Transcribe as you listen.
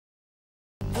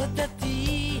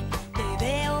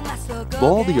Of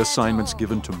all the assignments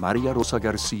given to Maria Rosa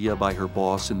Garcia by her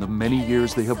boss in the many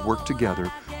years they have worked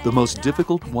together, the most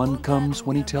difficult one comes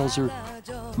when he tells her,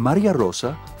 "Maria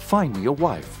Rosa, find me a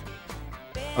wife."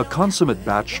 A consummate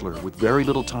bachelor with very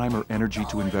little time or energy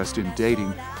to invest in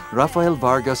dating, Rafael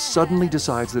Vargas suddenly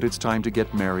decides that it's time to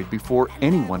get married before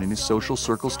anyone in his social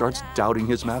circle starts doubting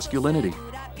his masculinity.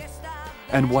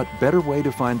 And what better way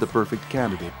to find the perfect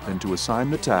candidate than to assign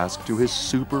the task to his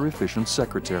super efficient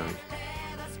secretary?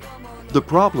 The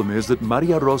problem is that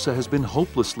Maria Rosa has been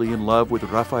hopelessly in love with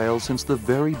Rafael since the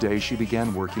very day she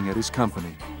began working at his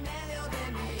company.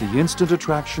 The instant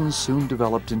attraction soon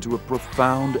developed into a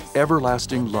profound,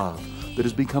 everlasting love that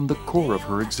has become the core of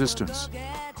her existence,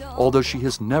 although she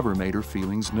has never made her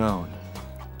feelings known.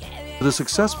 The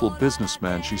successful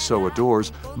businessman she so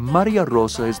adores, Maria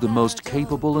Rosa is the most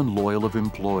capable and loyal of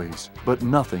employees, but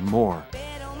nothing more.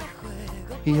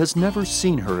 He has never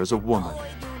seen her as a woman,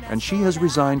 and she has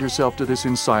resigned herself to this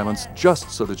in silence just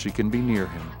so that she can be near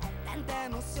him.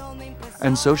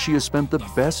 And so she has spent the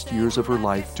best years of her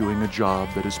life doing a job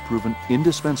that has proven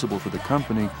indispensable for the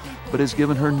company, but has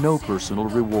given her no personal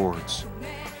rewards.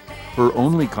 Her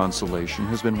only consolation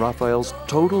has been Rafael's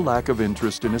total lack of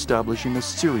interest in establishing a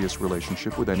serious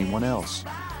relationship with anyone else.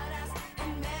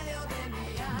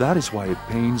 That is why it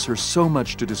pains her so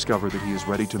much to discover that he is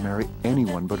ready to marry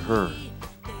anyone but her.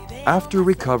 After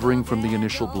recovering from the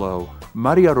initial blow,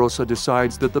 Maria Rosa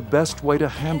decides that the best way to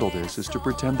handle this is to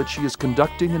pretend that she is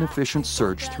conducting an efficient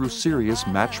search through serious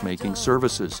matchmaking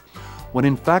services, when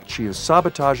in fact she is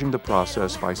sabotaging the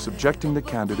process by subjecting the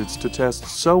candidates to tests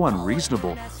so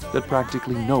unreasonable that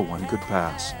practically no one could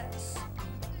pass.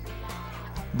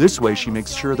 This way she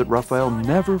makes sure that Rafael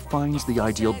never finds the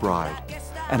ideal bride,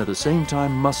 and at the same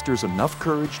time musters enough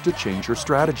courage to change her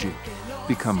strategy,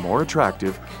 become more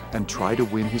attractive, and try to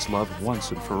win his love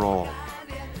once and for all.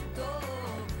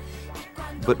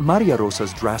 But Maria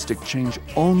Rosa's drastic change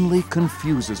only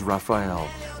confuses Rafael,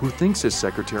 who thinks his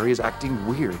secretary is acting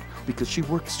weird because she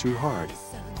works too hard.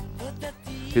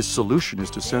 His solution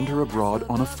is to send her abroad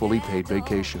on a fully paid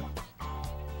vacation.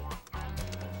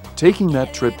 Taking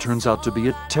that trip turns out to be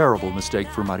a terrible mistake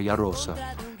for Maria Rosa,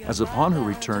 as upon her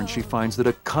return she finds that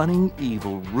a cunning,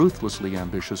 evil, ruthlessly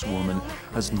ambitious woman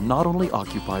has not only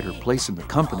occupied her place in the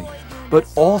company, but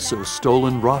also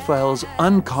stolen Rafael's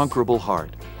unconquerable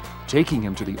heart, taking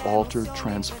him to the altar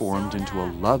transformed into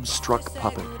a love-struck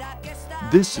puppet.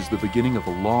 This is the beginning of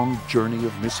a long journey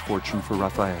of misfortune for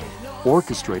Rafael,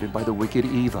 orchestrated by the wicked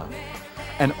Eva.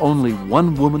 And only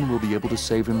one woman will be able to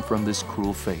save him from this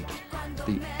cruel fate,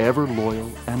 the ever-loyal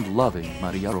and loving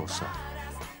Maria Rosa.